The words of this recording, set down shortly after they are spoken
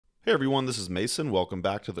Hey everyone, this is Mason. Welcome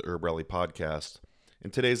back to the Herb Rally Podcast.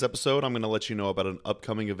 In today's episode, I'm going to let you know about an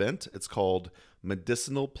upcoming event. It's called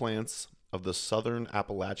Medicinal Plants of the Southern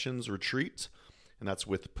Appalachians Retreat, and that's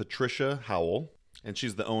with Patricia Howell, and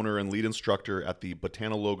she's the owner and lead instructor at the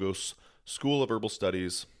BotanoLogos School of Herbal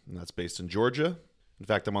Studies, and that's based in Georgia. In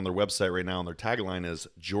fact, I'm on their website right now, and their tagline is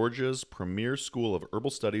Georgia's premier school of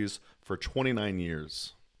herbal studies for 29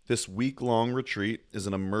 years. This week-long retreat is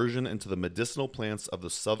an immersion into the medicinal plants of the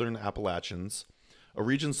Southern Appalachians, a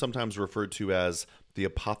region sometimes referred to as the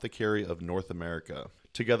Apothecary of North America.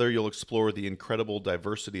 Together, you'll explore the incredible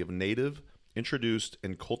diversity of native, introduced,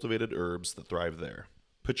 and cultivated herbs that thrive there.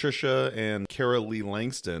 Patricia and Cara-Lee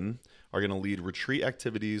Langston are going to lead retreat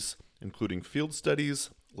activities, including field studies,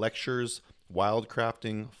 lectures,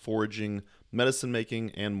 wildcrafting, foraging, medicine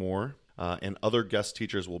making, and more, and other guest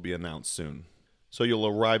teachers will be announced soon. So you'll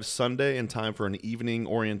arrive Sunday in time for an evening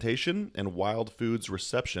orientation and wild foods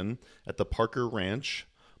reception at the Parker Ranch.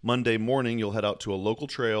 Monday morning, you'll head out to a local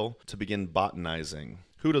trail to begin botanizing.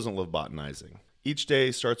 Who doesn't love botanizing? Each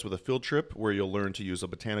day starts with a field trip where you'll learn to use a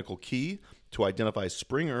botanical key to identify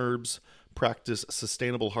spring herbs, practice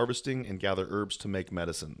sustainable harvesting, and gather herbs to make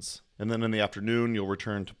medicines. And then in the afternoon, you'll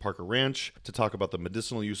return to Parker Ranch to talk about the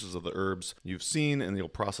medicinal uses of the herbs you've seen, and you'll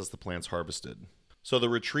process the plants harvested. So the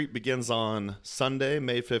retreat begins on Sunday,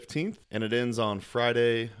 May 15th, and it ends on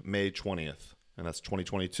Friday, May 20th, and that's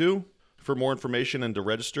 2022. For more information and to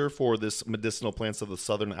register for this Medicinal Plants of the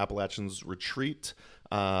Southern Appalachians retreat,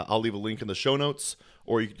 I'll leave a link in the show notes,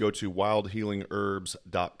 or you could go to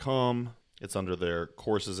wildhealingherbs.com. It's under their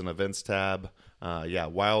courses and events tab.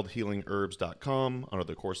 Wildhealingherbs.com under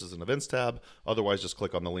the courses and events tab. Otherwise, just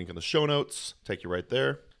click on the link in the show notes, take you right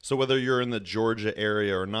there. So whether you're in the Georgia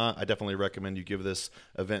area or not, I definitely recommend you give this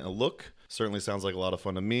event a look. Certainly sounds like a lot of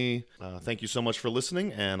fun to me. Thank you so much for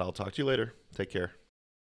listening, and I'll talk to you later. Take care.